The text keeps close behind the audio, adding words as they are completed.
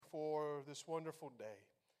for this wonderful day.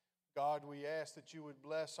 God, we ask that you would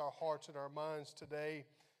bless our hearts and our minds today,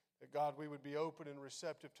 that God, we would be open and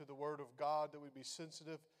receptive to the word of God, that we'd be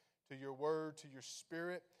sensitive to your word, to your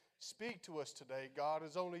spirit. Speak to us today, God,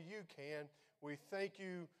 as only you can. We thank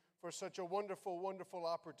you for such a wonderful, wonderful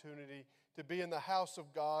opportunity to be in the house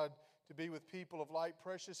of God, to be with people of like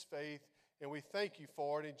precious faith, and we thank you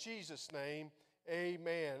for it. In Jesus' name,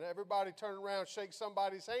 amen. Everybody turn around, shake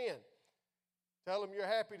somebody's hand. Tell them you're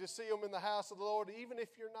happy to see them in the house of the Lord, even if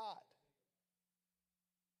you're not.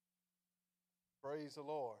 Praise the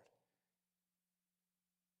Lord.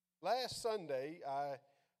 Last Sunday, I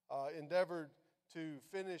endeavored to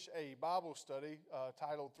finish a Bible study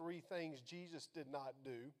titled 3 Things Jesus Did Not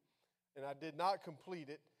Do, and I did not complete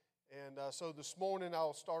it. And so this morning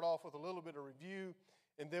I'll start off with a little bit of review,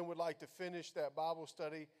 and then would like to finish that Bible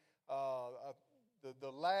study.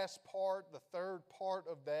 The last part, the third part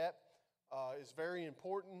of that is very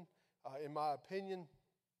important in my opinion.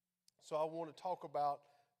 So I want to talk about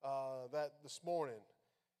that this morning.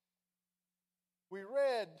 We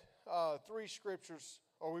read 2 scriptures,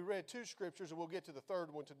 and we'll get to the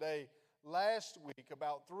third one today, last week,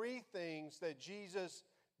 about 3 things that Jesus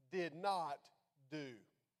did not do.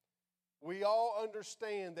 We all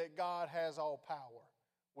understand that God has all power.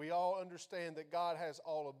 We all understand that God has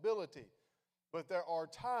all ability. But there are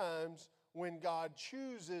times when God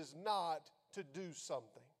chooses not to do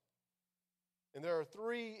something. And there are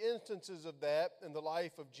 3 instances of that in the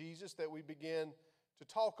life of Jesus that we begin to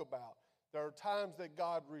talk about. There are times that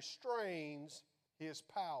God restrains his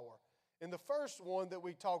power. And the first one that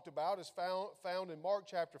we talked about is found in Mark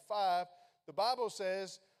chapter 5. The Bible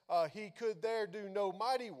says he could there do no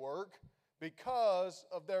mighty work because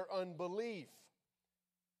of their unbelief.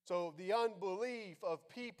 So the unbelief of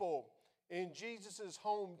people in Jesus'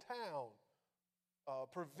 hometown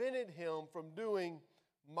prevented him from doing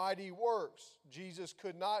mighty works. Jesus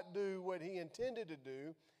could not do what he intended to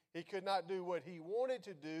do. He could not do what he wanted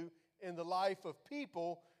to do in the life of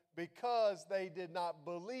people because they did not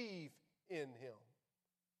believe in him.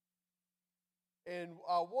 And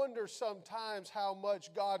I wonder sometimes how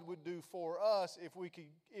much God would do for us if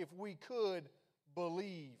we could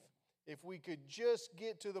believe, if we could just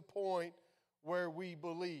get to the point where we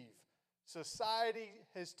believe. Society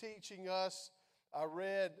is teaching us. I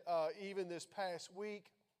read even this past week,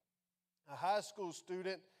 a high school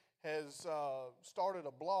student has started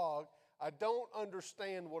a blog. I don't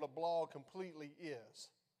understand what a blog completely is.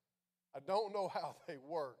 I don't know how they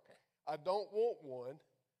work. I don't want one,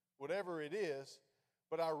 whatever it is,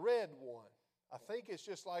 but I read one. I think it's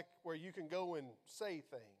just like where you can go and say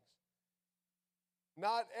things.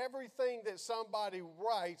 Not everything that somebody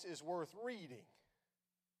writes is worth reading.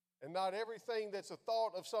 And not everything that's a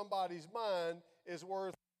thought of somebody's mind is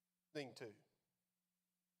worth listening to.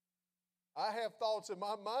 I have thoughts in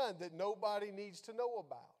my mind that nobody needs to know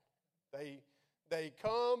about. They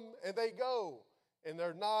come and they go, and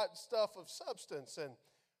they're not stuff of substance.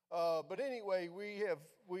 But anyway,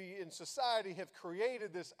 we in society have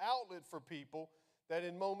created this outlet for people that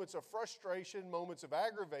in moments of frustration, moments of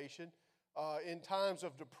aggravation, in times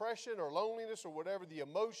of depression or loneliness or whatever the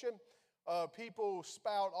emotion, people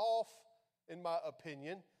spout off, in my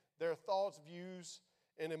opinion, their thoughts, views,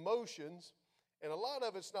 and emotions. And a lot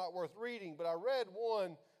of it's not worth reading, but I read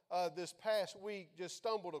one this past week, just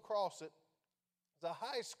stumbled across it. It's a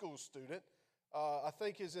high school student, I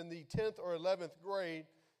think is in the 10th or 11th grade,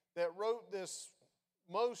 that wrote this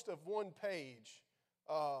most of one page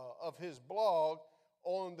of his blog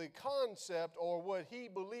on the concept or what he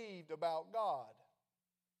believed about God.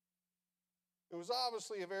 It was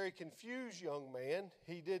obviously a very confused young man.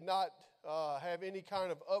 He did not have any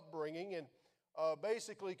kind of upbringing and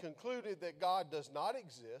basically concluded that God does not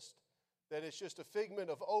exist, that it's just a figment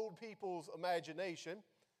of old people's imagination,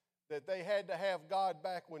 that they had to have God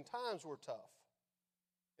back when times were tough.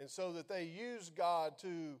 And so that they used God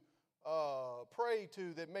to pray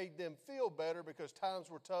to that made them feel better because times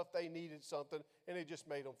were tough, they needed something, and it just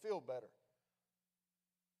made them feel better.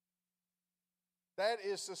 That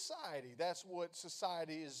is society. That's what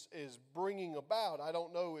society is bringing about. I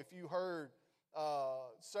don't know if you heard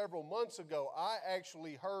several months ago, I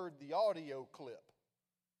actually heard the audio clip.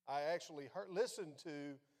 I actually listened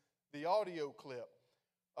to the audio clip.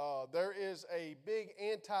 There is a big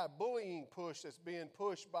anti-bullying push that's being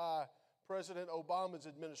pushed by President Obama's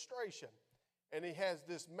administration. And he has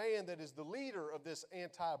this man that is the leader of this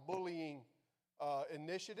anti-bullying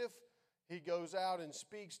initiative. He goes out and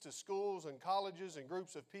speaks to schools and colleges and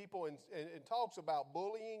groups of people and talks about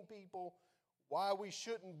bullying people, why we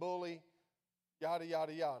shouldn't bully, yada,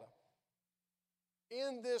 yada, yada.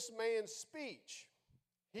 In this man's speech,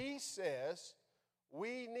 He says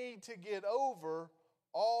we need to get over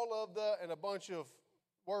all of the, and a bunch of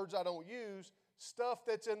words I don't use, stuff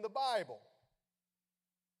that's in the Bible.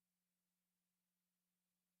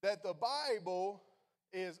 That the Bible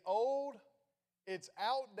is old, it's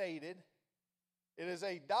outdated, it is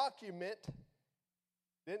a document.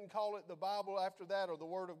 Didn't call it the Bible after that or the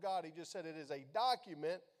Word of God. He just said it is a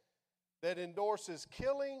document that endorses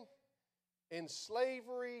killing and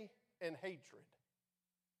slavery and hatred.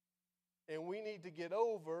 And we need to get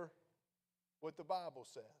over what the Bible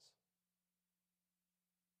says.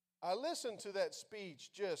 I listened to that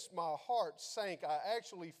speech, just my heart sank. I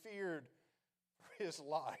actually feared for his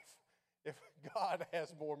life if God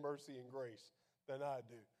has more mercy and grace than I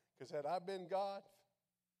do. Because had I been God,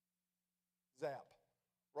 zap.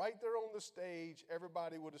 Right there on the stage,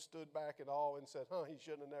 everybody would have stood back in awe and said, he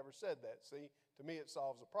shouldn't have never said that. See, to me it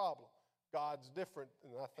solves the problem. God's different,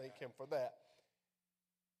 and I thank him for that.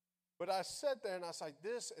 But I sat there and I said,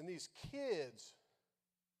 this and these kids,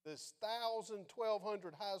 this 1,000,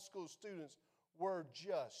 1,200 high school students were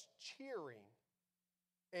just cheering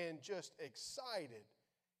and just excited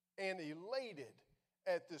and elated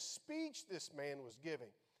at the speech this man was giving.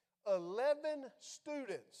 11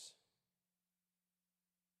 students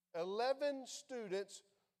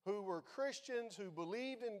who were Christians, who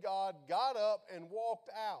believed in God, got up and walked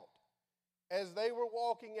out. As they were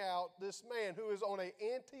walking out, this man, who is on an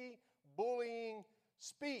anti-bullying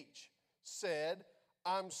speech, said,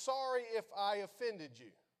 "I'm sorry if I offended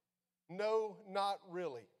you." No, not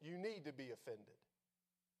really. You need to be offended.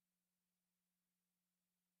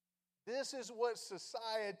 This is what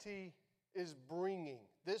society is bringing.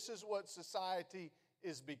 This is what society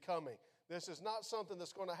is becoming. This is not something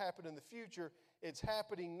that's going to happen in the future. It's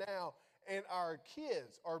happening now. And our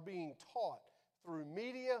kids are being taught through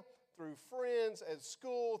media, through friends, at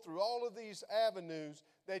school, through all of these avenues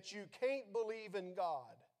that you can't believe in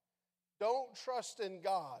God. Don't trust in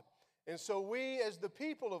God. And so we as the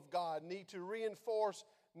people of God need to reinforce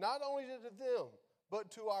not only to them, but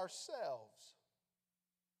to ourselves.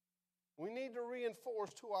 We need to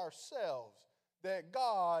reinforce to ourselves that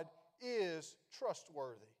God is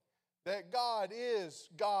trustworthy. That God is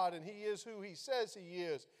God and He is who He says He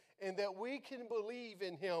is. And that we can believe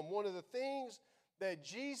in Him. One of the things that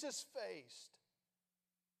Jesus faced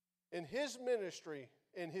in His ministry,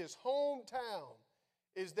 in His hometown,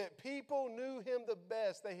 is that people knew Him the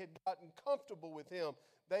best. They had gotten comfortable with Him.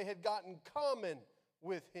 They had gotten common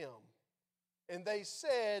with Him. And they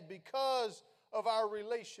said, because of our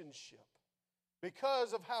relationship,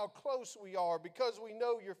 because of how close we are, because we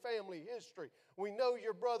know your family history, we know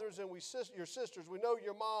your brothers and your sisters, we know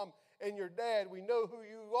your mom and your dad, we know who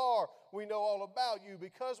you are, we know all about you,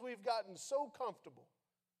 because we've gotten so comfortable,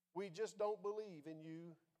 we just don't believe in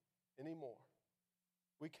you anymore.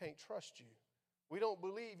 We can't trust you. We don't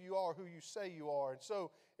believe you are who you say you are. And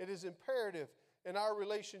so it is imperative in our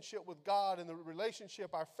relationship with God and the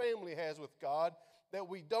relationship our family has with God that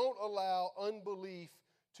we don't allow unbelief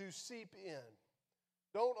to seep in.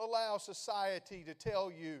 Don't allow society to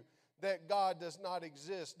tell you that God does not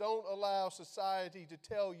exist. Don't allow society to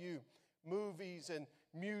tell you movies and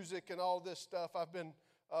music and all this stuff. I've been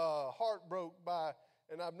heartbroken by,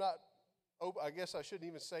 and I'm not, I guess I shouldn't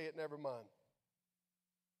even say it, never mind.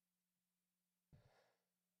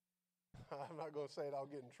 I'm not going to say it, I'll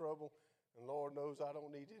get in trouble, and Lord knows I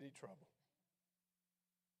don't need any trouble.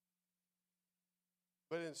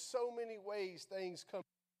 But in so many ways, things come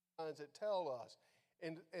to minds that tell us.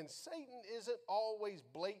 And Satan isn't always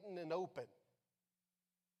blatant and open.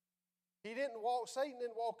 Satan didn't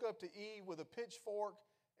walk up to Eve with a pitchfork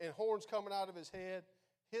and horns coming out of his head,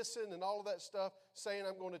 hissing and all of that stuff, saying,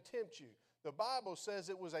 I'm going to tempt you. The Bible says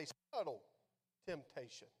it was a subtle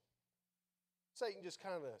temptation. Satan just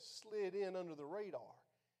kind of slid in under the radar.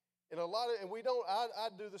 And I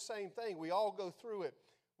do the same thing. We all go through it.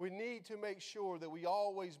 We need to make sure that we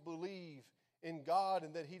always believe in God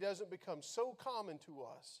and that He doesn't become so common to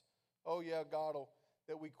us. Oh yeah,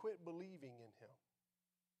 that we quit believing in Him.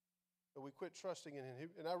 That we quit trusting in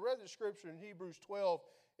Him. And I read the scripture in Hebrews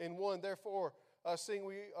 12:1. Therefore, seeing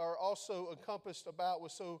we are also encompassed about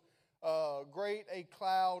with so great a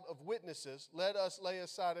cloud of witnesses, let us lay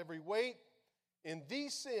aside every weight and the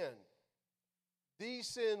sin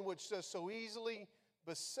which does so easily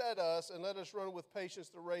beset us, and let us run with patience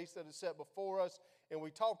the race that is set before us. And we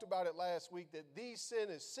talked about it last week, that the sin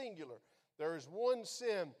is singular. There is one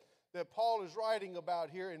sin that Paul is writing about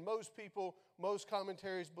here, and most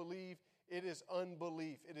commentaries believe it is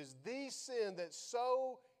unbelief. It is the sin that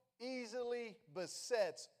so easily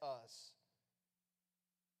besets us.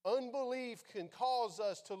 Unbelief can cause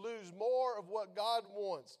us to lose more of what God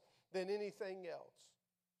wants than anything else.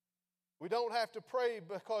 We don't have to pray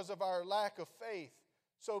because of our lack of faith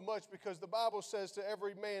so much, because the Bible says to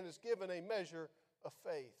every man is given a measure of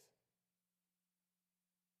faith.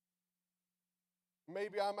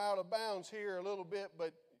 Maybe I'm out of bounds here a little bit,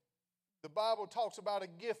 but the Bible talks about a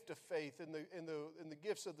gift of faith in the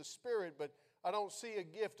gifts of the Spirit, but I don't see a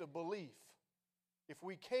gift of belief. If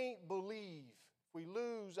we can't believe, if we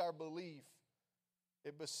lose our belief,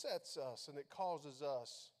 it besets us and it causes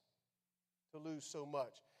us to lose so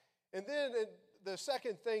much. And then the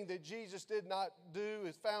second thing that Jesus did not do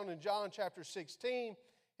is found in John chapter 16.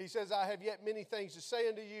 He says, I have yet many things to say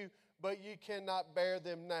unto you, but you cannot bear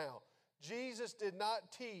them now. Jesus did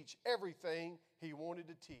not teach everything he wanted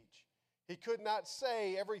to teach. He could not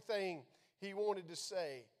say everything he wanted to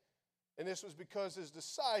say. And this was because his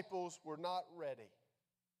disciples were not ready.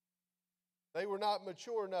 They were not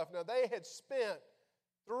mature enough. Now, they had spent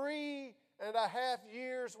 3.5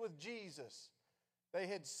 years with Jesus. They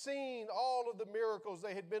had seen all of the miracles.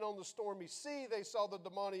 They had been on the stormy sea. They saw the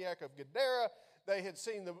demoniac of Gadara. They had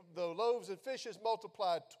seen the loaves and fishes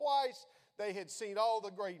multiplied twice. They had seen all the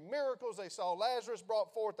great miracles. They saw Lazarus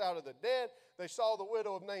brought forth out of the dead. They saw the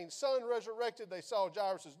widow of Nain's son resurrected. They saw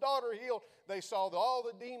Jairus' daughter healed. They saw all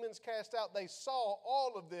the demons cast out. They saw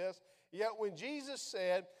all of this. Yet when Jesus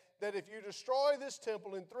said that if you destroy this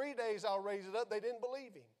temple in 3 days, I'll raise it up, they didn't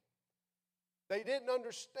believe him. They didn't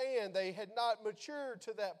understand. They had not matured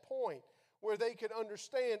to that point where they could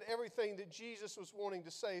understand everything that Jesus was wanting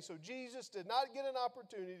to say. So Jesus did not get an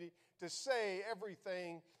opportunity to say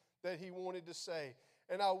everything that he wanted to say.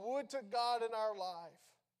 And I would to God in our life,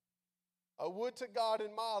 I would to God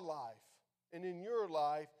in my life and in your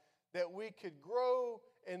life, that we could grow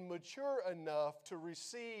and mature enough to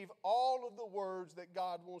receive all of the words that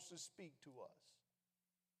God wants to speak to us.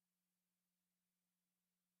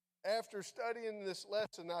 After studying this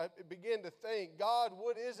lesson, I began to think, God,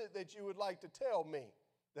 what is it that you would like to tell me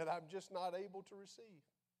that I'm just not able to receive?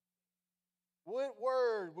 What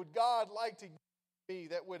word would God like to give me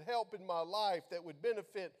that would help in my life, that would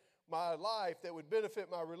benefit my life, that would benefit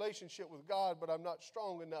my relationship with God, but I'm not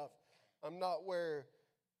strong enough. I'm not where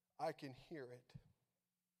I can hear it.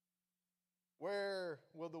 Where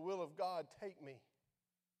will the will of God take me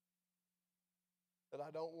that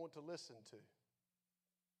I don't want to listen to?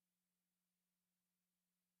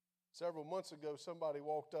 Several months ago, somebody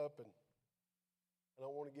walked up, and I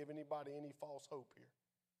don't want to give anybody any false hope here.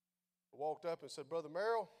 Walked up and said, Brother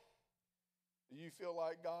Merrill, do you feel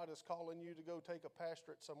like God is calling you to go take a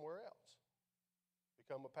pastorate somewhere else?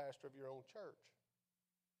 Become a pastor of your own church?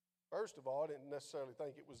 First of all, I didn't necessarily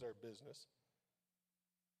think it was their business.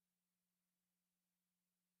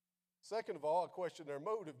 Second of all, I questioned their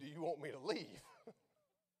motive. Do you want me to leave?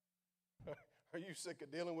 Are you sick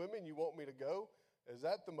of dealing with me and you want me to go? Is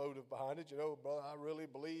that the motive behind it? You know, brother, I really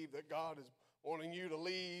believe that God is wanting you to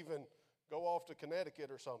leave and go off to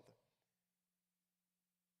Connecticut or something.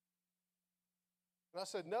 And I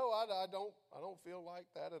said, no, I don't feel like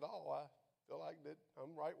that at all. I feel like that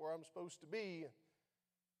I'm right where I'm supposed to be.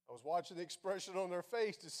 I was watching the expression on their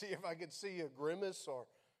face to see if I could see a grimace or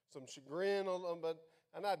some chagrin on them,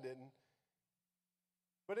 and I didn't.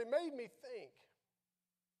 But it made me think,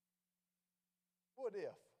 what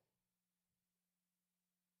if?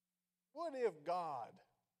 What if God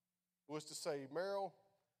was to say, Merrill,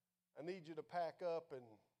 I need you to pack up and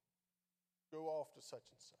go off to such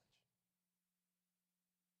and such?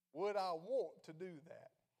 Would I want to do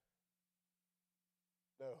that?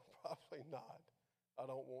 No, probably not. I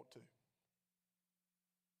don't want to.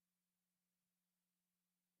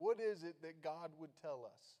 What is it that God would tell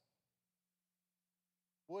us?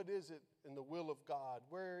 What is it in the will of God?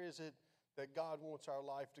 Where is it that God wants our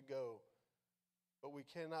life to go? But we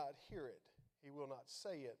cannot hear it. He will not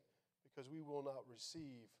say it because we will not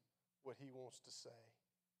receive what he wants to say.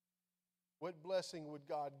 What blessing would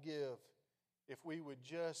God give if we would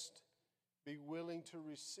just be willing to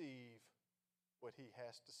receive what he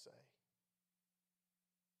has to say?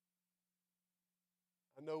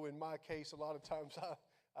 I know in my case, a lot of times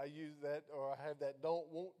I use that, or I have that don't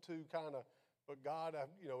want to kind of, but God,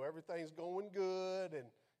 everything's going good and,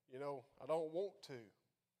 I don't want to.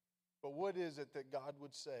 But what is it that God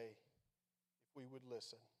would say if we would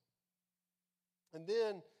listen? And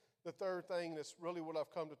then the third thing, that's really what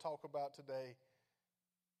I've come to talk about today,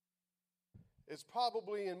 is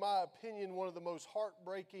probably, in my opinion, one of the most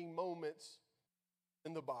heartbreaking moments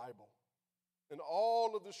in the Bible. In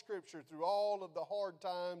all of the Scripture, through all of the hard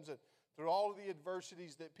times and through all of the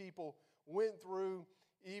adversities that people went through,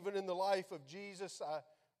 even in the life of Jesus,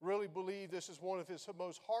 really believe this is one of his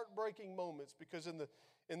most heartbreaking moments, because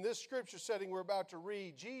in this scripture setting we're about to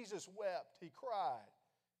read, Jesus wept, he cried.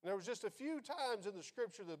 And there was just a few times in the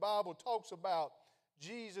scripture the Bible talks about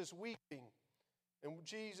Jesus weeping and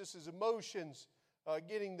Jesus' emotions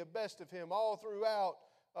getting the best of him all throughout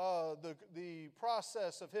the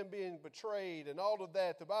process of him being betrayed and all of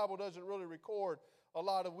that. The Bible doesn't really record a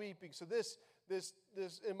lot of weeping. So this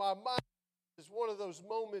in my mind is one of those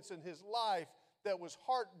moments in his life that was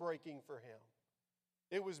heartbreaking for him.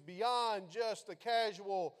 It was beyond just a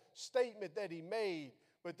casual statement that he made,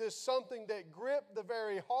 but this something that gripped the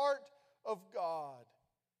very heart of God.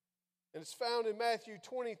 And it's found in Matthew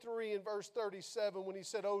 23 and verse 37 when he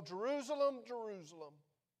said, "Oh, Jerusalem, Jerusalem,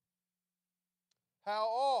 how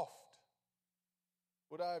oft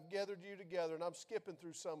would I have gathered you together?" And I'm skipping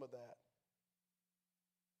through some of that.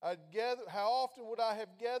 How often would I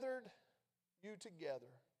have gathered you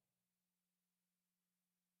together?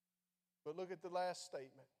 But look at the last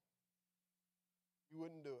statement. You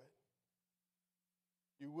wouldn't do it.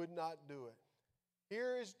 You would not do it.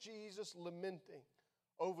 Here is Jesus lamenting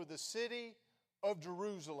over the city of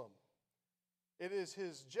Jerusalem. It is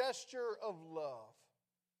his gesture of love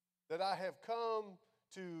that I have come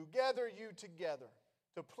to gather you together,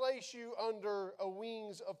 to place you under a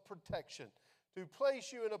wings of protection, to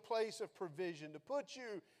place you in a place of provision, to put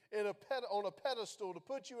you on a pedestal, to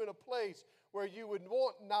put you in a place where you would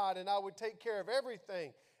want not, and I would take care of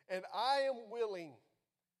everything. And I am willing,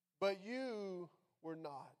 but you were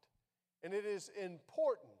not. And it is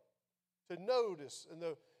important to notice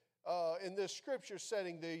in this scripture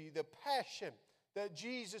setting the passion that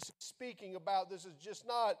Jesus is speaking about. This is just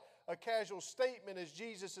not a casual statement as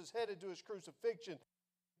Jesus is headed to his crucifixion.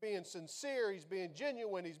 Being sincere, he's being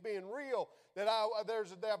genuine, he's being real. That I've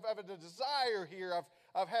had a desire here.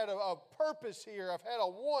 I've had a purpose here. I've had a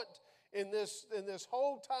want in this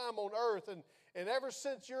whole time on earth, and ever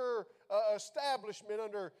since your establishment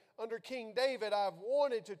under King David, I've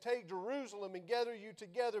wanted to take Jerusalem and gather you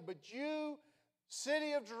together. But you,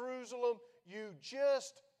 city of Jerusalem, you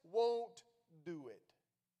just won't do it.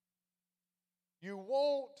 You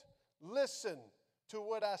won't listen to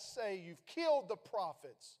what I say. You've killed the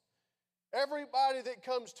prophets. Everybody that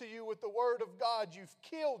comes to you with the word of God, you've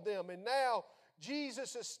killed them. And now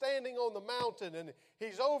Jesus is standing on the mountain, and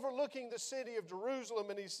he's overlooking the city of Jerusalem,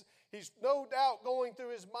 and he's no doubt going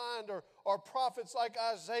through his mind are prophets like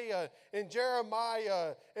Isaiah and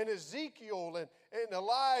Jeremiah and Ezekiel and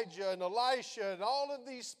Elijah and Elisha and all of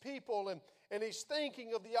these people, and he's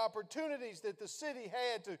thinking of the opportunities that the city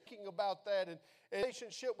had to thinking about that and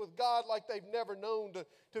relationship with God like they've never known,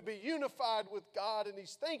 to be unified with God, and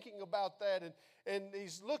he's thinking about that, and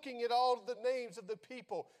he's looking at all of the names of the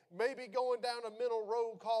people, maybe going down a mental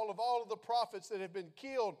roll call of all of the prophets that have been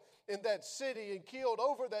killed in that city and killed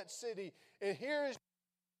over that city. And here is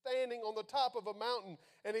standing on the top of a mountain,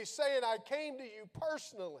 and he's saying, I came to you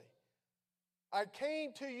personally. I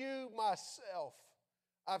came to you myself.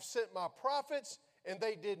 I've sent my prophets, and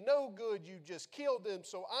they did no good. You just killed them,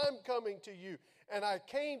 so I'm coming to you. And I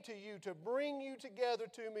came to you to bring you together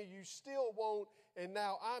to me. You still won't, and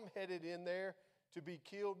now I'm headed in there to be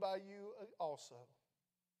killed by you also.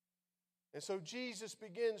 And so Jesus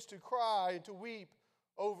begins to cry and to weep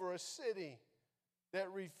over a city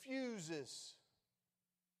that refuses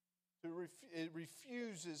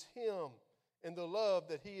him and the love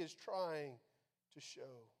that he is trying to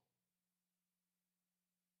show.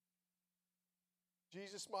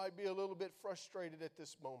 Jesus might be a little bit frustrated at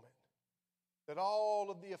this moment that all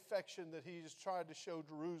of the affection that he has tried to show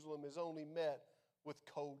Jerusalem is only met with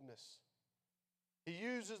coldness. He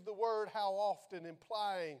uses the word how often,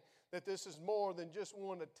 implying that this is more than just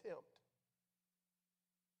one attempt.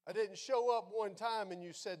 I didn't show up one time and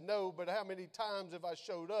you said no, but how many times have I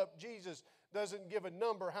showed up? Jesus doesn't give a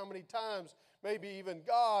number how many times, maybe even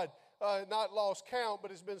God, not lost count,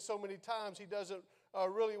 but it's been so many times he doesn't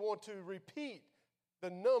really want to repeat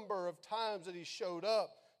the number of times that he showed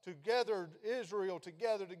up to gather Israel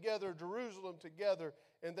together, Jerusalem together,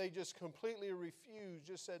 and they just completely refused,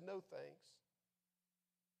 just said, no thanks.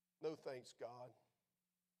 No thanks, God.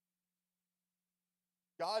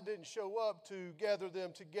 God didn't show up to gather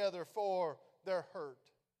them together for their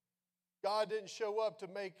hurt. God didn't show up to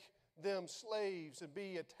make them slaves and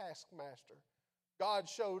be a taskmaster. God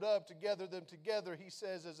showed up to gather them together, he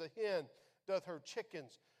says, as a hen doth her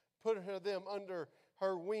chickens, put them under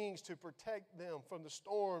her wings to protect them from the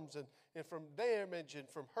storms and from damage and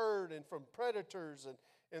from hurt and from predators,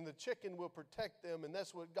 and the chicken will protect them, and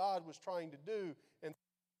that's what God was trying to do, and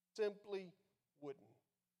simply wouldn't.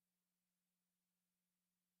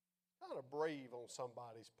 Kind of brave on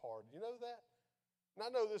somebody's part. You know that? And I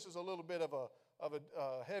know this is a little bit of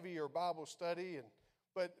a heavier Bible study,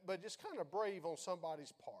 but just kind of brave on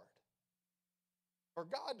somebody's part. For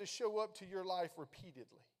God to show up to your life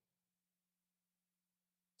repeatedly.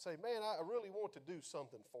 Say, man, I really want to do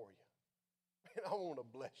something for you. Man, I want to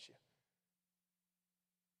bless you.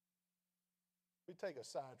 Let me take a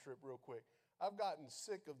side trip real quick. I've gotten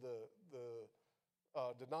sick of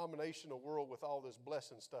the denominational world with all this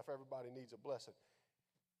blessing stuff. Everybody needs a blessing.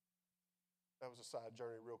 That was a side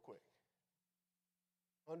journey real quick.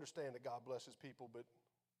 I understand that God blesses people, but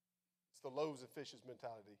it's the loaves and fishes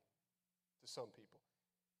mentality to some people.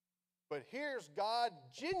 But here's God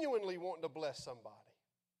genuinely wanting to bless somebody.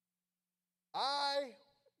 I,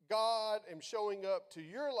 God, am showing up to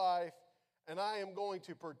your life, and I am going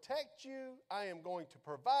to protect you. I am going to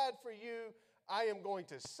provide for you. I am going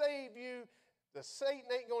to save you. The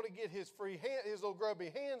Satan ain't going to get his little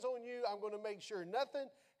grubby hands on you. I'm going to make sure nothing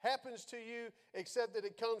happens to you except that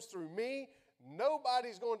it comes through me.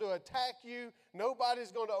 Nobody's going to attack you.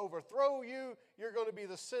 Nobody's going to overthrow you. You're going to be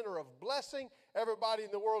the center of blessing. Everybody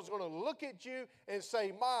in the world is going to look at you and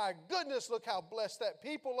say, my goodness, look how blessed that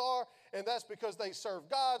people are. And that's because they serve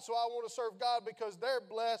God. So I want to serve God because they're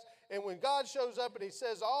blessed. And when God shows up and he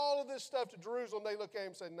says all of this stuff to Jerusalem, they look at him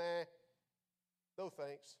and say, nah, no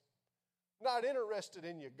thanks. Not interested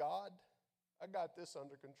in you, God. I got this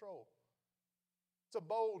under control. It's a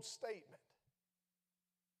bold statement.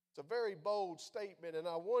 It's a very bold statement, and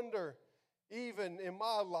I wonder, even in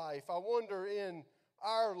my life, I wonder in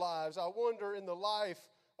our lives, I wonder in the life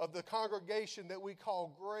of the congregation that we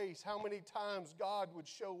call Grace, how many times God would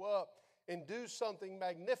show up and do something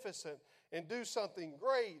magnificent and do something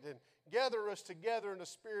great and gather us together in a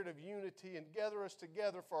spirit of unity and gather us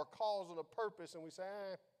together for a cause and a purpose, and we say,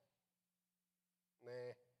 nah.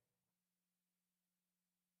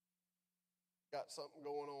 Got something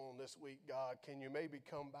going on this week, God. Can you maybe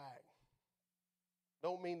come back?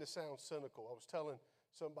 Don't mean to sound cynical. I was telling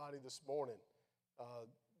somebody this morning,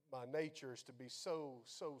 my nature is to be so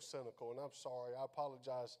cynical, and I'm sorry. I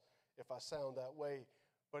apologize if I sound that way,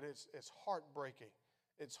 but it's heartbreaking.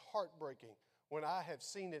 It's heartbreaking when I have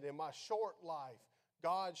seen it in my short life,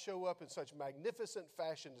 God show up in such magnificent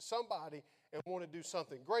fashion to somebody and want to do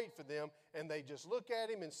something great for them, and they just look at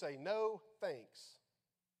him and say, no, thanks.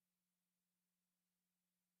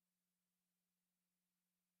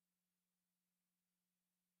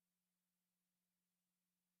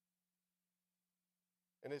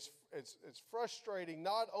 And it's frustrating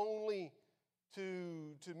not only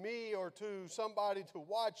to me or to somebody to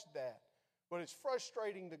watch that, but it's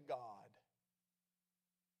frustrating to God.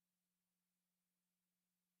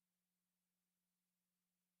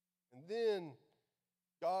 And then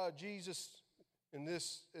God, Jesus, in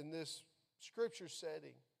this scripture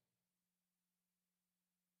setting,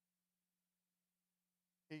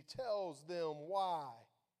 he tells them why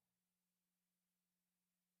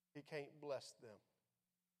he can't bless them.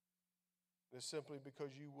 It's simply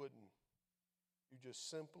because you wouldn't. You just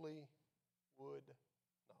simply would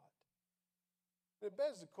not. And it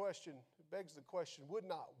begs the question, would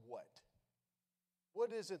not what?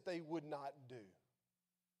 What is it they would not do?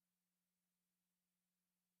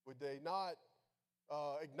 Would they not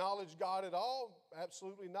acknowledge God at all?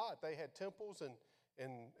 Absolutely not. They had temples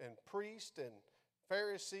and priests and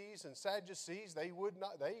Pharisees and Sadducees. They would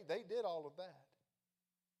not. They did all of that.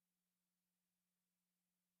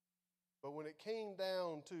 But when it came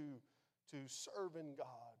down to serving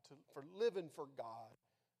God, for living for God,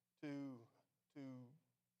 to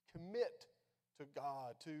commit to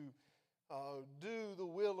God, to do the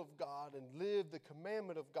will of God and live the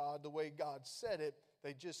commandment of God the way God said it,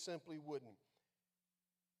 they just simply wouldn't.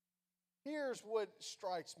 Here's what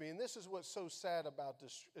strikes me, and this is what's so sad about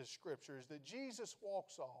this scripture, is that Jesus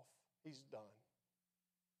walks off. He's done.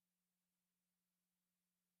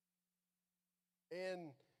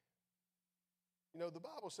 And you know, the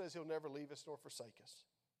Bible says he'll never leave us nor forsake us.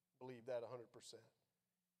 Believe that 100%.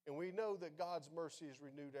 And we know that God's mercy is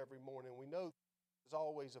renewed every morning. We know it's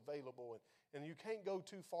always available. And you can't go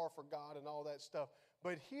too far for God and all that stuff.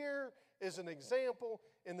 But here is an example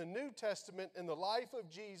in the New Testament in the life of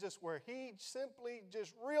Jesus where he simply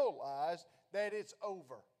just realized that it's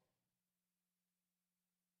over.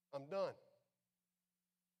 I'm done.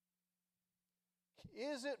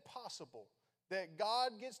 Is it possible that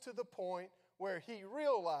God gets to the point where he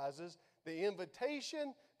realizes the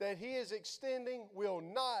invitation that he is extending will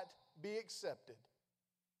not be accepted?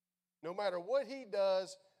 No matter what he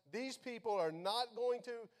does, these people are not going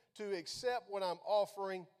to accept what I'm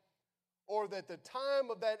offering, or that the time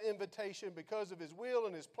of that invitation, because of his will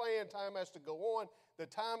and his plan, time has to go on. The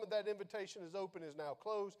time of that invitation is open, is now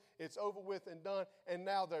closed. It's over with and done. And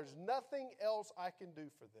now there's nothing else I can do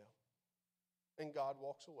for them. And God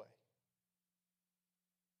walks away.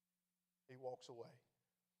 He walks away.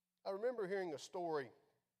 I remember hearing a story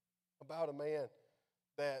about a man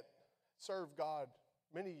that served God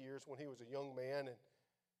many years when he was a young man and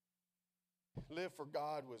lived for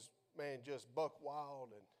God, was, man, just buck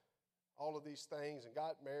wild and all of these things, and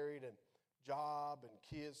got married, and job and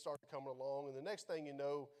kids started coming along. And the next thing you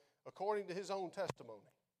know, according to his own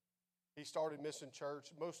testimony, he started missing church,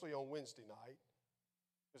 mostly on Wednesday night.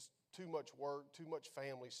 Just too much work, too much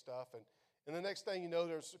family stuff. And the next thing you know,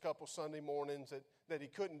 there's a couple Sunday mornings that he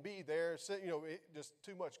couldn't be there. Just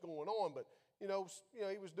too much going on. But, he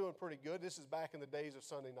was doing pretty good. This is back in the days of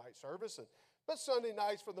Sunday night service. But Sunday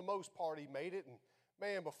nights, for the most part, he made it. And,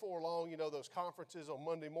 man, before long, those conferences on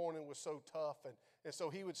Monday morning was so tough. And so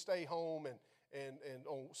he would stay home and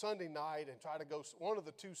on Sunday night and try to go one of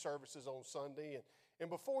the two services on Sunday. And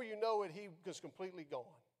before you know it, he was completely gone.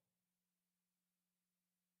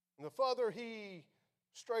 And the further he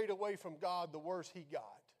strayed away from God, the worse he got.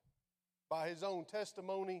 By his own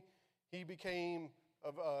testimony, he became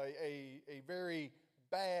a very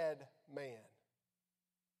bad man.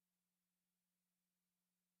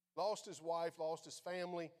 Lost his wife, lost his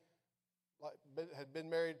family, had been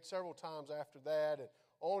married several times after that, and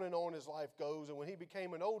on his life goes. And when he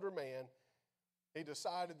became an older man, he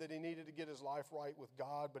decided that he needed to get his life right with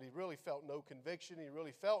God, but he really felt no conviction. He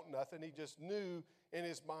really felt nothing. He just knew in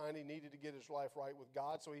his mind he needed to get his life right with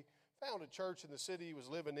God. So he found a church in the city he was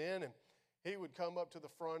living in, and he would come up to the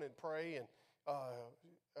front and pray. And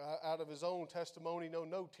out of his own testimony,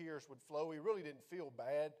 no tears would flow. He really didn't feel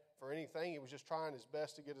bad for anything. He was just trying his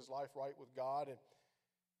best to get his life right with God. And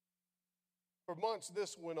for months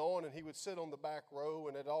this went on, and he would sit on the back row,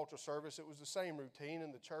 and at altar service it was the same routine,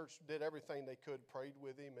 and the church did everything they could, prayed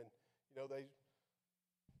with him, and they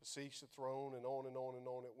beseeched the throne, and on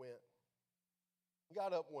it went. He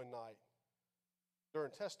got up one night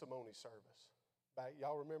during testimony service.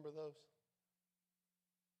 Y'all remember those?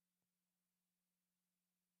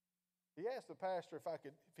 He asked the pastor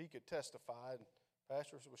if he could testify, and the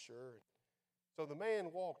pastor was sure. So the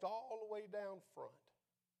man walked all the way down front,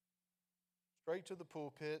 straight to the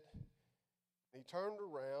pulpit. He turned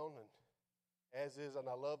around, and and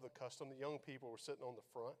I love the custom, the young people were sitting on the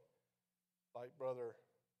front, like Brother,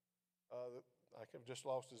 I have just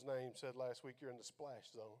lost his name, said last week, you're in the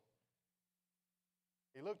splash zone.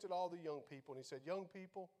 He looked at all the young people, and he said, young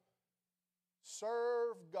people,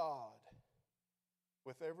 serve God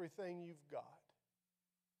with everything you've got,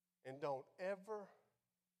 and don't ever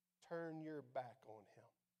turn your back on him.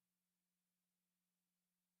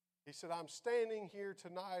 He said, I'm standing here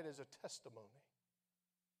tonight as a testimony.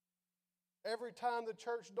 Every time the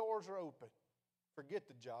church doors are open, forget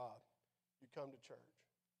the job. You come to church.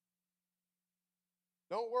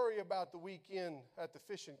 Don't worry about the weekend at the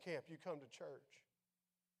fishing camp. You come to church.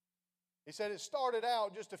 He said it started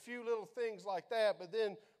out just a few little things like that, but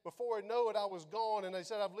then before I know it, I was gone, and they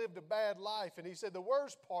said I've lived a bad life. And he said the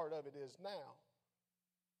worst part of it is now.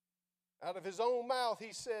 Out of his own mouth,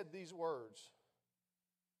 he said these words,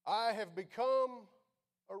 I have become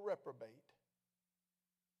a reprobate.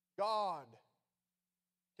 God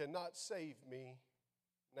cannot save me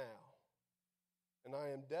now. And I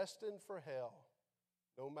am destined for hell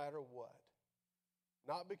no matter what.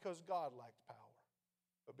 Not because God lacks power,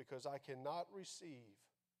 but because I cannot receive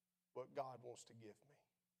what God wants to give me.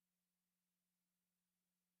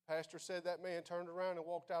 Pastor said that man turned around and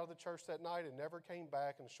walked out of the church that night and never came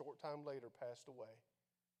back, and a short time later passed away.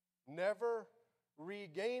 Never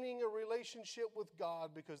regaining a relationship with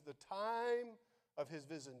God because the time of his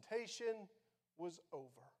visitation was over.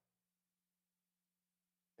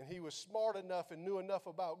 And he was smart enough and knew enough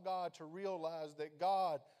about God to realize that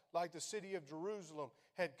God, like the city of Jerusalem,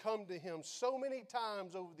 had come to him so many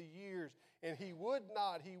times over the years, and he would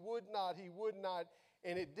not.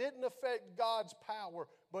 And it didn't affect God's power,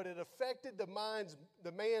 but it affected the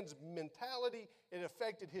man's mentality. It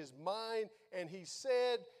affected his mind. And he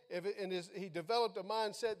said, he developed a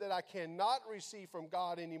mindset that I cannot receive from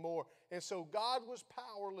God anymore. And so God was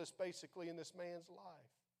powerless, basically, in this man's life.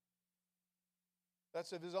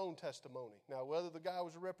 That's of his own testimony. Now, whether the guy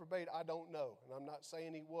was a reprobate, I don't know. And I'm not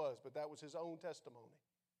saying he was, but that was his own testimony.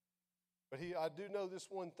 But I do know this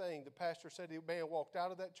one thing. The pastor said the man walked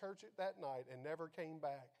out of that church that night and never came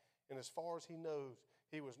back. And as far as he knows,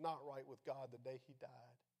 he was not right with God the day he died.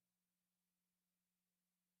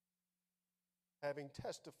 Having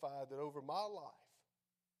testified that over my life,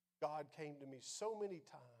 God came to me so many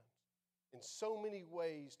times in so many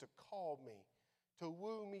ways to call me, to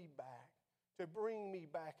woo me back, to bring me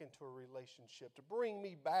back into a relationship, to bring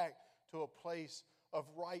me back to a place of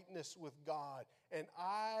rightness with God. And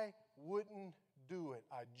I wouldn't do it.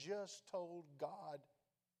 I just told God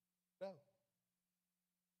no.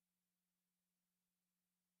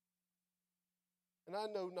 And I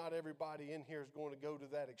know not everybody in here is going to go to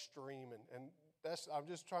that extreme, and I'm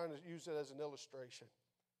just trying to use it as an illustration.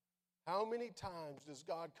 How many times does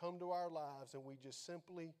God come to our lives and we just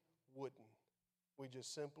simply wouldn't? We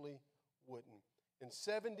just simply wouldn't. In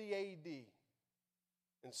 70 AD,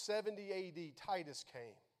 Titus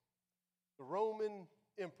came, the Roman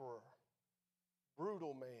emperor,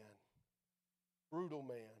 brutal man,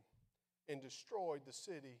 and destroyed the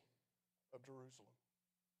city of Jerusalem.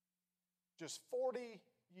 Just 40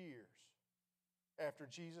 years after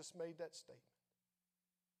Jesus made that statement.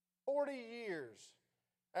 40 years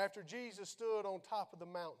after Jesus stood on top of the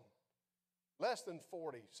mountain. Less than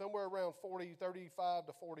 40, somewhere around 35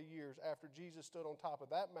 to 40 years after Jesus stood on top of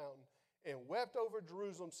that mountain and wept over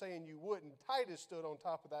Jerusalem saying you wouldn't, Titus stood on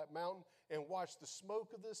top of that mountain and watched the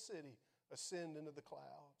smoke of this city ascend into the clouds.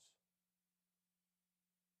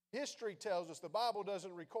 History tells us, the Bible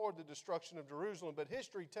doesn't record the destruction of Jerusalem, but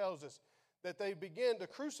history tells us that they began to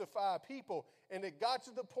crucify people, and it got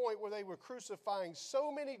to the point where they were crucifying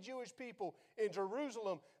so many Jewish people in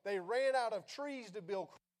Jerusalem, they ran out of trees to build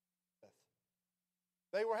crosses with.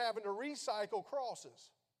 They were having to recycle crosses.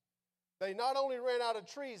 They not only ran out of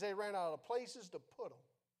trees, they ran out of places to put them.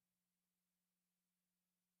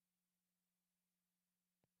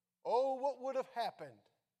 Oh, what would have happened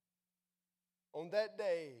on that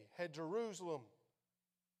day had Jerusalem,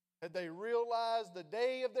 had they realized the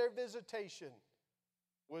day of their visitation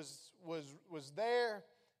was there,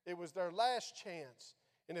 it was their last chance.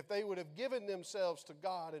 And if they would have given themselves to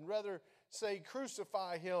God and rather say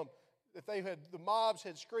crucify him, if the mobs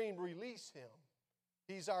had screamed release him,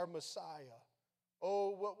 he's our Messiah.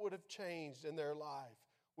 Oh, what would have changed in their life?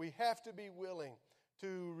 We have to be willing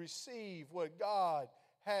to receive what God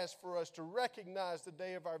has for us, to recognize the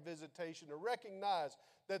day of our visitation, to recognize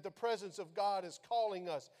that the presence of God is calling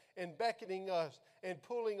us and beckoning us and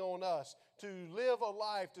pulling on us to live a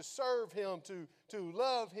life, to serve him, to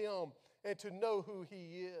love him, and to know who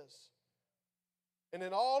he is. And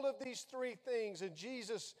in all of these three things, and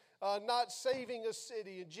Jesus not saving a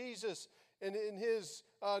city, and Jesus and in his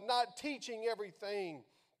not teaching everything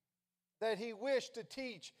that he wished to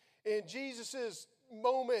teach, in Jesus'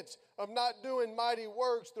 moments of not doing mighty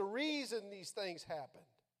works, the reason these things happened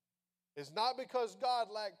is not because God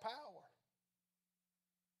lacked power.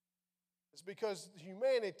 It's because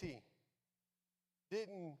humanity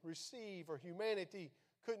didn't receive, or humanity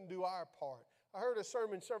couldn't do our part. I heard a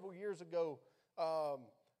sermon several years ago was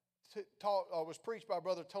preached by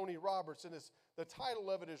Brother Tony Roberts, and the title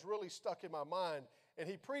of it is really stuck in my mind. And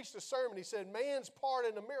he preached a sermon. He said, man's part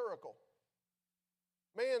in a miracle.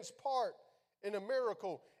 Man's part in a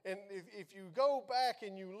miracle. And if you go back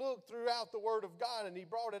and you look throughout the Word of God, and he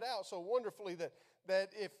brought it out so wonderfully that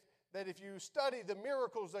if you study the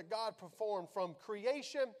miracles that God performed from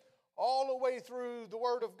creation all the way through the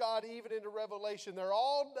Word of God, even into Revelation, they're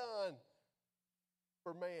all done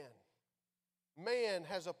for man. Man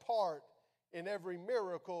has a part in every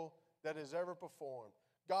miracle that is ever performed.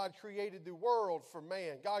 God created the world for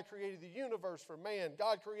man. God created the universe for man.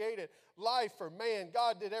 God created life for man.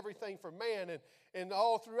 God did everything for man. And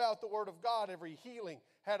all throughout the Word of God, every healing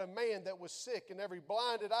had a man that was sick, and every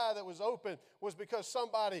blinded eye that was open was because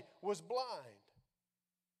somebody was blind.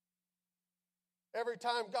 Every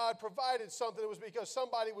time God provided something, it was because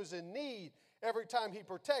somebody was in need. Every time he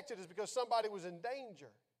protected, it's because somebody was in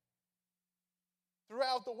danger.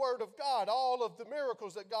 Throughout the Word of God, all of the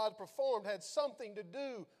miracles that God performed had something to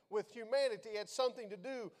do with humanity, had something to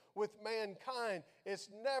do with mankind. It's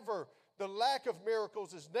never, the lack of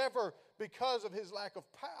miracles is never because of his lack of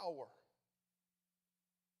power.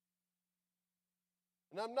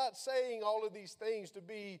 And I'm not saying all of these things to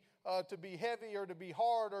be heavy or to be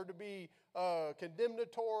hard or to be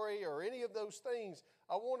condemnatory or any of those things.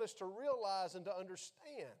 I want us to realize and to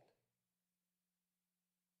understand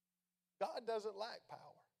God doesn't lack power.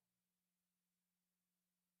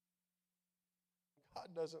 God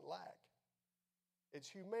doesn't lack. It's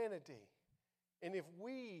humanity. And if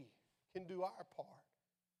we can do our part,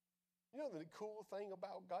 you know the cool thing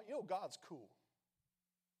about God? You know God's cool.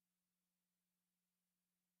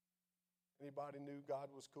 Anybody knew God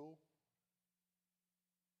was cool?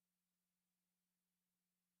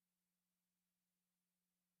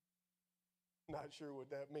 Not sure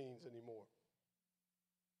what that means anymore.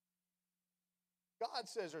 God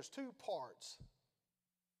says there's two parts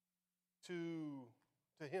to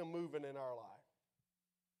Him moving in our life.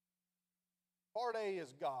 Part A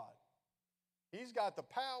is God. He's got the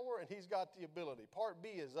power and He's got the ability. Part B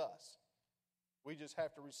is us. We just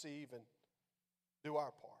have to receive and do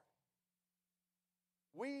our part.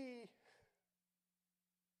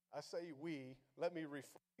 Let me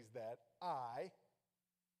rephrase that. I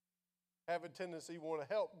have a tendency to want to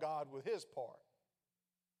help God with His part.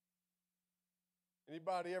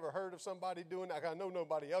 Anybody ever heard of somebody doing that? I know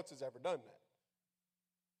nobody else has ever done that.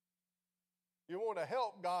 You want to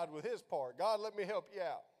help God with His part. God, let me help you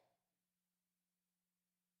out.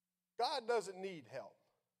 God doesn't need help.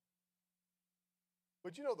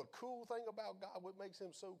 But you know the cool thing about God, what makes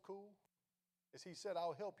Him so cool, is He said,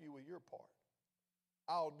 I'll help you with your part.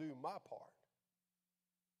 I'll do my part.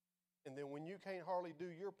 And then when you can't hardly do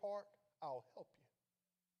your part, I'll help you.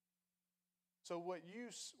 So where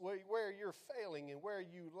you're failing and where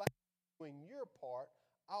you lack doing your part,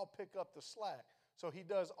 I'll pick up the slack. So He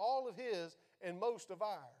does all of His and most of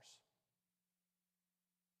ours.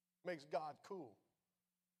 Makes God cool.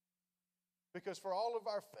 Because for all of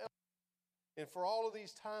our failures and for all of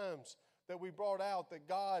these times that we brought out that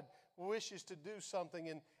God wishes to do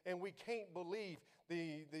something and we can't believe,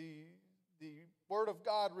 the Word of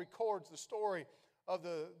God records the story of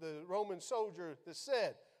the Roman soldier that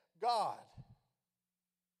said, God,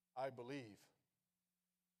 I believe,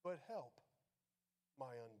 but help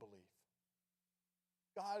my unbelief.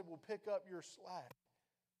 God will pick up your slack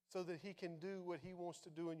so that He can do what He wants to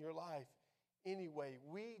do in your life anyway.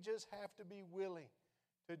 We just have to be willing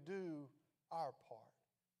to do our part,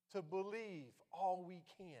 to believe all we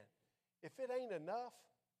can. If it ain't enough,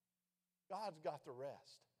 God's got the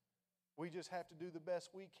rest. We just have to do the best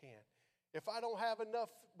we can. If I don't have enough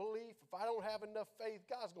belief, if I don't have enough faith,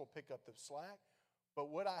 God's going to pick up the slack. But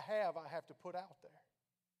what I have to put out there.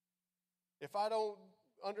 If I don't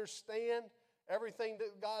understand everything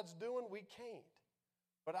that God's doing, we can't.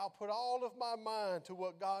 But I'll put all of my mind to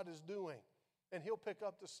what God is doing, and He'll pick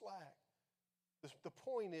up the slack. The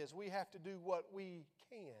point is, we have to do what we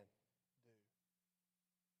can do.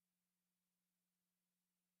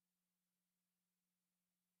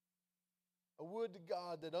 I would to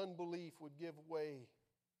God that unbelief would give way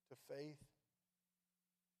to faith.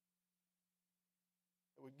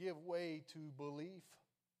 It would give way to belief.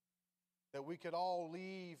 That we could all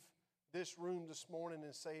leave this room this morning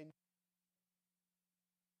and say,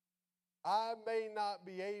 I may not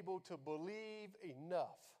be able to believe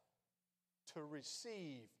enough to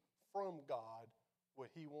receive from God what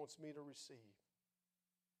He wants me to receive.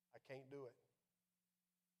 I can't do it.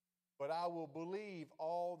 But I will believe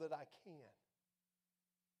all that I can,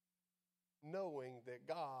 knowing that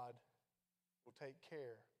God will take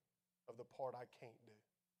care of the part I can't do.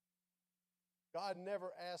 God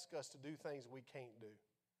never asks us to do things we can't do.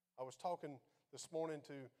 I was talking this morning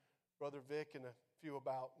to Brother Vic and a few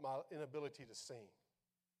about my inability to sing.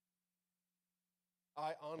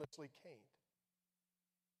 I honestly can't.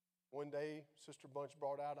 One day, Sister Bunch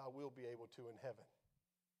brought out, I will be able to in heaven.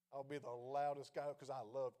 I'll be the loudest guy because I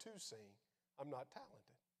love to sing. I'm not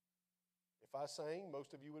talented. If I sang,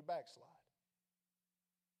 most of you would backslide.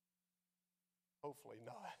 Hopefully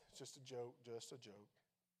not. It's just a joke, just a joke.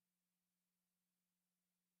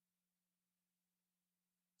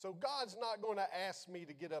 So God's not going to ask me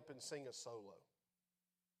to get up and sing a solo.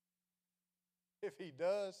 If He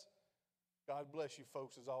does, God bless you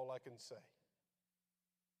folks is all I can say.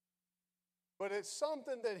 But it's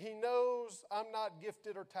something that He knows I'm not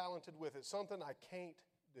gifted or talented with. It's something I can't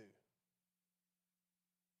do.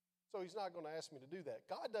 So He's not going to ask me to do that.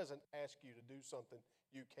 God doesn't ask you to do something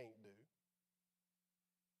you can't do.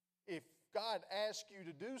 If God asks you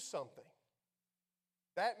to do something,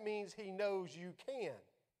 that means He knows you can.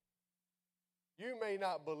 You may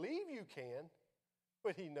not believe you can,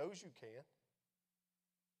 but He knows you can.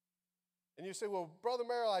 And you say, well, Brother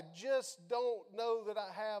Merrill, I just don't know that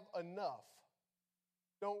I have enough.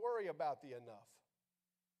 Don't worry about the enough.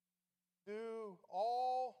 Do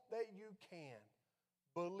all that you can.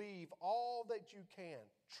 Believe all that you can.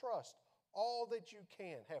 Trust all that you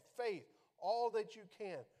can. Have faith all that you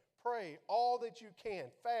can. Pray all that you can.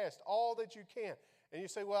 Fast all that you can. And you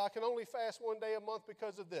say, well, I can only fast one day a month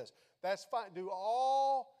because of this. That's fine. Do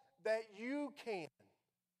all that you can.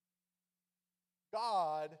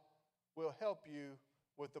 God will help you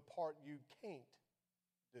with the part you can't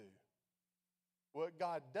do. What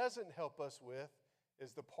God doesn't help us with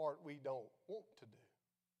is the part we don't want to do.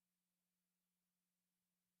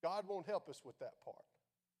 God won't help us with that part.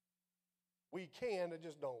 We can and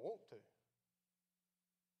just don't want to.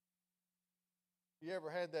 You ever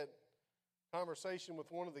had that conversation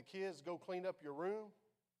with one of the kids, go clean up your room?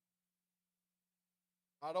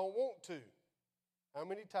 I don't want to. How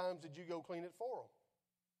many times did you go clean it for them?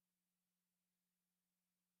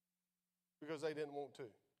 Because they didn't want to.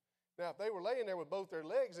 Now, if they were laying there with both their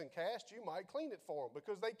legs in cast, you might clean it for them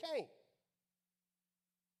because they can't.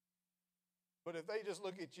 But if they just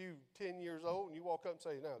look at you 10 years old and you walk up and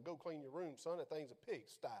say, now, go clean your room, son, that thing's a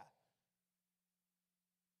pigsty.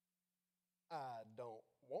 I don't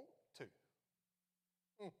want to.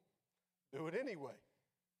 Do it anyway.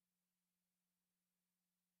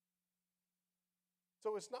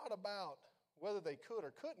 So it's not about whether they could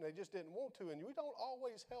or couldn't. They just didn't want to. And we don't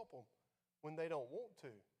always help them when they don't want to,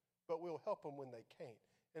 but we'll help them when they can't.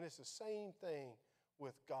 And it's the same thing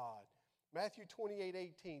with God. Matthew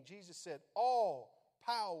 28:18, Jesus said, all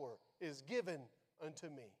power is given unto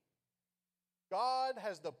me. God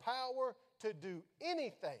has the power to do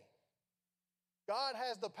anything. God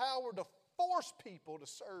has the power to force people to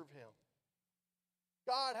serve Him.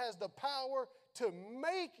 God has the power to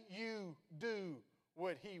make you do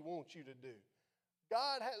what He wants you to do.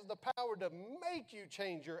 God has the power to make you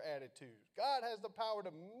change your attitude. God has the power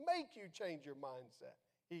to make you change your mindset.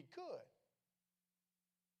 He could.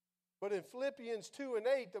 But in Philippians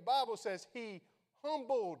 2:8, the Bible says He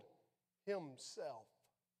humbled Himself.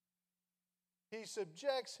 He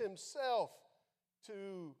subjects Himself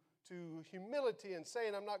to humility and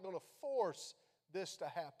saying, I'm not going to force this to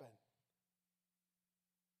happen,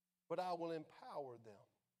 but I will empower them.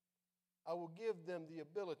 I will give them the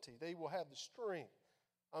ability. They will have the strength.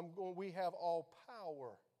 We have all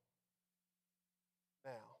power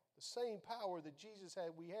now. The same power that Jesus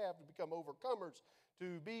had, we have to become overcomers,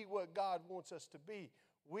 to be what God wants us to be.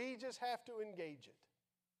 We just have to engage it.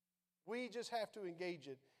 We just have to engage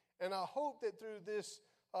it. And I hope that through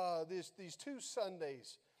these 2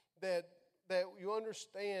 Sundays that you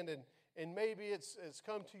understand, and maybe it's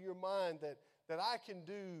come to your mind that I can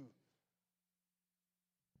do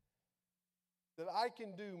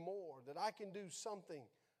more, that I can do something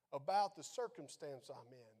about the circumstance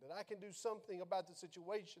I'm in, that I can do something about the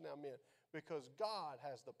situation I'm in, because God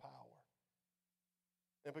has the power.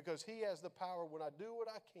 And because He has the power, when I do what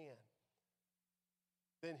I can,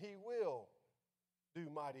 then He will do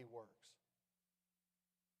mighty works.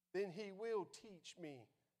 Then He will teach me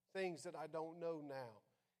things that I don't know now.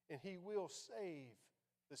 And He will save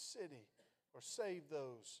the city or save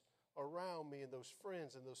those around me and those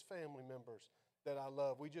friends and those family members that I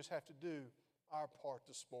love. We just have to do our part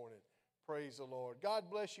this morning. Praise the Lord. God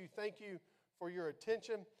bless you. Thank you for your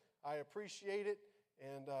attention. I appreciate it.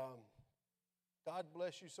 And God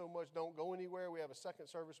bless you so much. Don't go anywhere. We have a second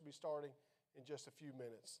service will be starting in just a few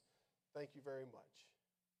minutes. Thank you very much.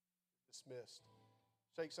 Dismissed.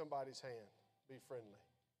 Shake somebody's hand. Be friendly.